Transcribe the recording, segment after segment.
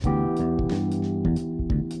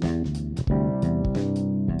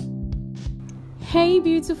Hey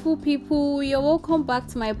beautiful people, you're welcome back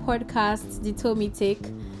to my podcast, The Tommy Take.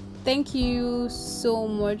 Thank you so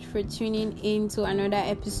much for tuning in to another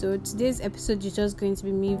episode. Today's episode is just going to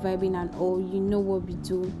be me vibing and all. You know what we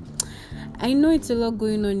do. I know it's a lot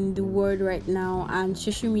going on in the world right now and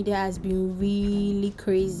social media has been really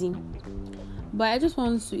crazy. But I just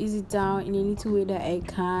want to ease it down in a little way that I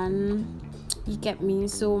can. You get me?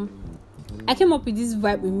 So I came up with this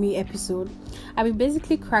vibe with me episode. I've been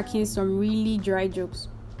basically cracking some really dry jokes.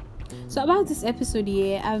 So about this episode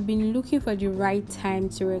here, I've been looking for the right time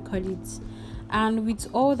to record it. And with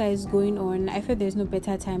all that is going on, I feel there's no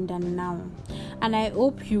better time than now. And I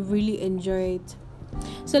hope you really enjoy it.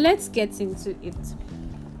 So let's get into it.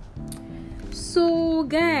 So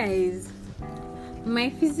guys,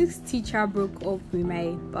 my physics teacher broke up with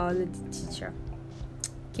my biology teacher.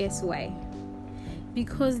 Guess why?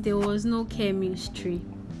 Because there was no chemistry.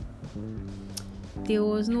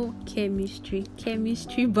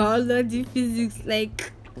 Chemistry, biology, physics,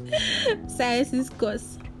 like sciences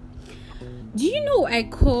course. Do you know I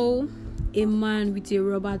call a man with a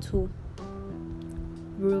Roberto?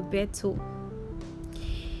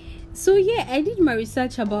 So yeah, I did my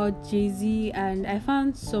research about Jay-Z and I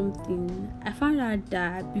found something. I found out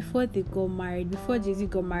that before Jay-Z got married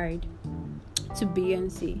to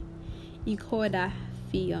Beyonce, he called her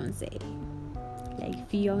fiance. Like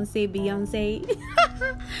fiance, Beyonce.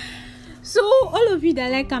 So all of you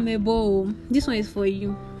that like Amebo, this one is for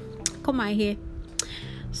you. Come on here.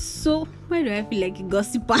 So why do I feel like a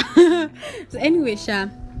gossiper? So anyway,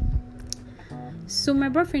 so my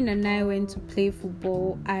boyfriend and I went to play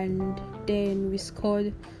football and then we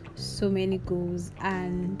scored so many goals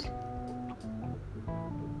and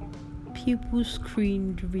people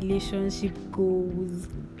screamed relationship goals.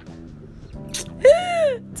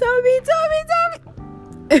 Tommy.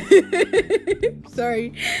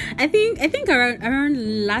 Sorry. I think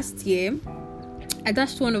around last year I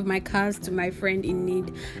dashed one of my cars to my friend in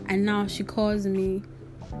need and now she calls me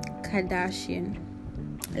Kardashian.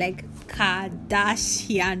 Like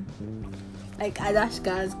Kardashian. Like Adash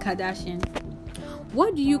cars Kardashian.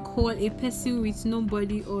 What do you call a person with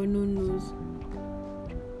nobody or no nose?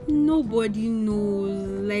 Nobody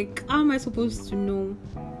knows. Like how am I supposed to know?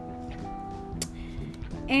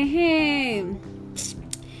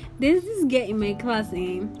 There's this guy in my class,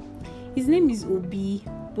 his name is Obi,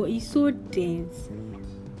 but he's so dense.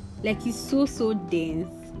 Like he's so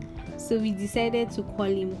dense. So we decided to call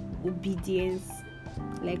him Obedience.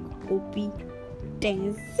 Like Obi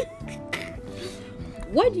dense.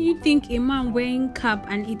 What do you think a man wearing cap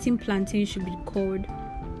and eating plantain should be called?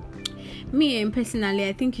 Me personally,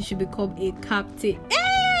 I think he should be called a captain.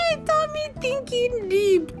 Hey, Tommy thinking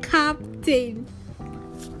deep, captain.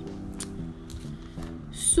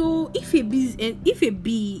 So if a bee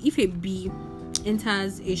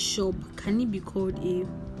enters a shop, can it be called a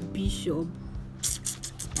bishop?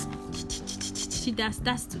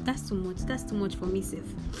 That's too much. That's too much for me,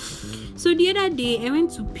 Seth. So the other day I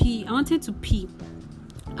went to pee. I wanted to pee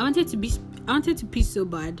so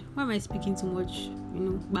bad. Why am I speaking too much?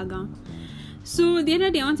 Background. So the other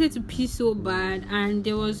day I wanted to pee so bad and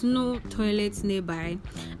there was no toilet nearby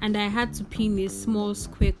and I had to pee in a small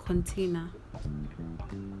square container.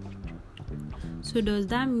 So does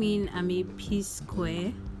that mean I'm a P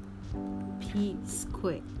square?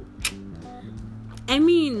 I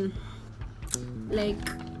mean, like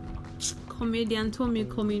comedian Tommy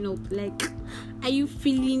coming up. Like, are you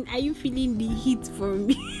feeling the heat from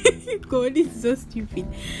me? God, it's so stupid.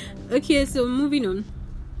 Okay, so moving on.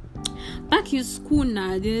 Back in school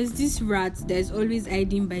now, there's this rat that's always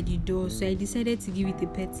hiding by the door. So I decided to give it a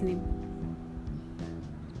pet name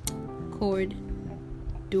called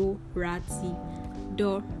Dorothy.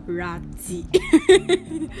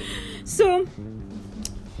 So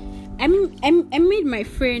I made my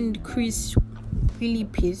friend Chris really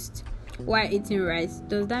pissed while eating rice.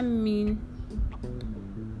 Does that mean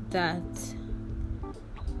that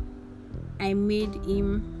I made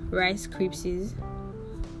him rice crispy?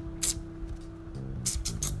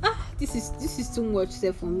 This is too much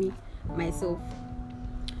for me myself.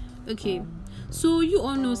 Okay, so you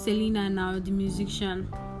all know Selena now, the musician.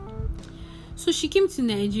 So she came to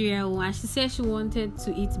Nigeria and she said she wanted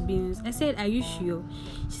to eat beans. I said, are you sure?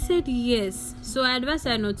 She said yes. So I advised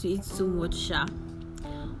her not to eat so much,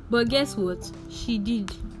 But guess what? She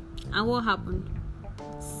did. And what happened?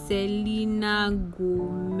 Selena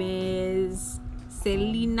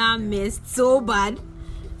messed so bad.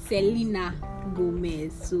 Selena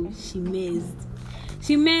Gomez. So she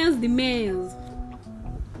messed the mess.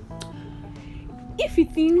 If you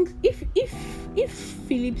think if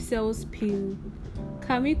Philip sells pill,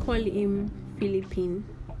 can we call him Philippine.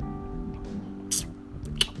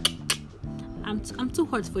 I'm too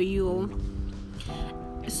hot for you all.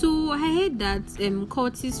 So I heard that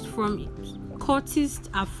cultists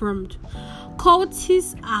are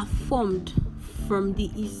formed from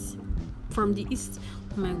the east. From the east.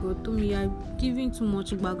 Oh my God, Tommy, you are giving too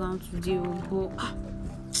much background today. But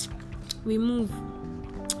we move.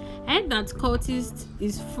 I heard that cultist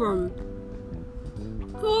is from.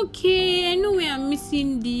 Okay, I know where I'm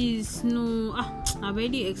missing this. No, I've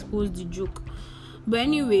already exposed the joke. But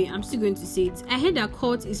anyway, I'm still going to say it. I heard that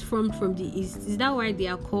cult is from the east. Is that why they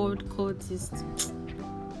are called cultists?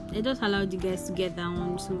 I just allowed the guys to get that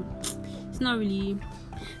one, so it's not really.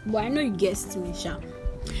 But I know you guessed me, Sha.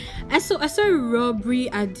 I saw a robbery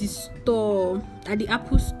at the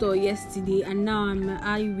Apple store yesterday, and now I'm an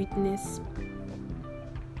eyewitness.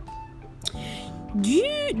 Do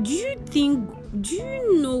you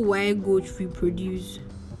know why goats reproduce?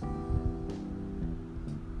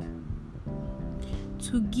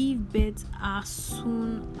 To give birth as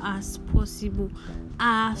soon as possible.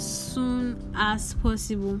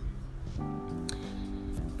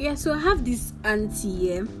 Yeah, so I have this auntie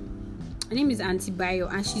here. Her name is Auntie Bayo,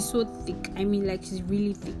 and she's so thick. I mean, like, she's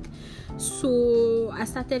really thick. So I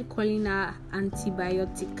started calling her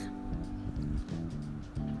antibiotic.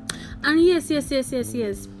 And yes.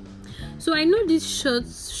 So I know this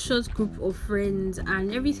short group of friends,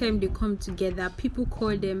 and every time they come together, people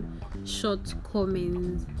call them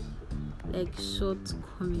shortcomings. Like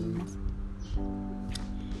shortcomings.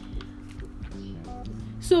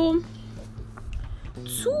 So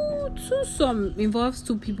two sum involves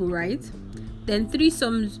two people, right? Then three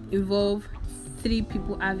sums involve three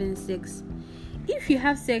people having sex. If you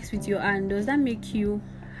have sex with your aunt, does that make you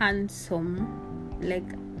handsome? Like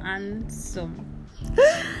handsome.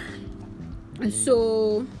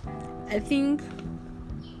 So I think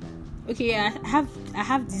okay, I have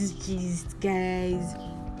this gist, guys.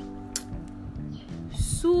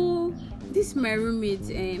 So this my roommate,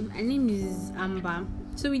 her name is Amber.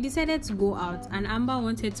 So we decided to go out, and Amber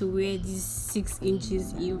wanted to wear this 6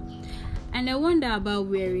 inches heel, and I wonder about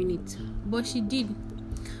wearing it, but she did.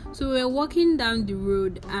 So we were walking down the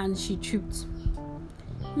road and she tripped.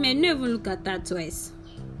 Man, never look at that twice.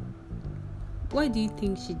 What do you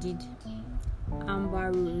think she did?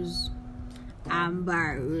 Amber Rose.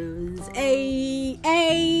 Hey,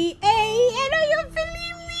 I know you're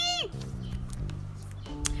feeling me.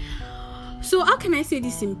 So how can I say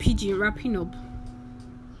this in pidgin, wrapping up?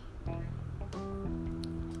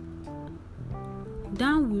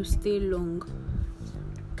 Dan will stay long.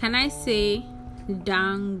 Can I say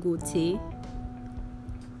Dangote?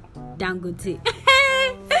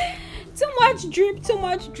 Too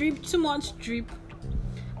much drip.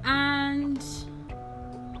 And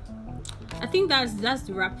I think that's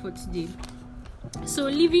the wrap for today. So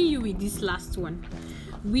leaving you with this last one,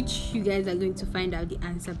 which you guys are going to find out the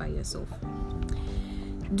answer by yourself.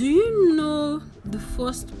 Do you know the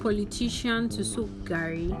first politician to soak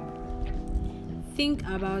Gary? Think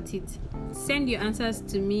about it. Send your answers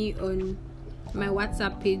to me on my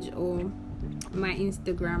WhatsApp page or my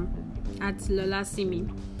Instagram at Lola Simi.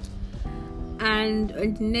 And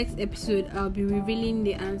on the next episode, I'll be revealing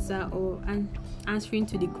the answer or answering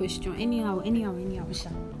to the question. Anyhow.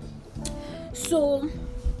 So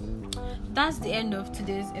that's the end of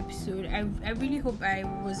today's episode. I really hope I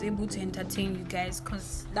was able to entertain you guys,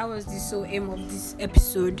 because that was the sole aim of this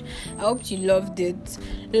episode. I hope you loved it.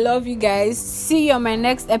 Love you guys. See you on my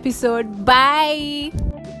next episode. Bye.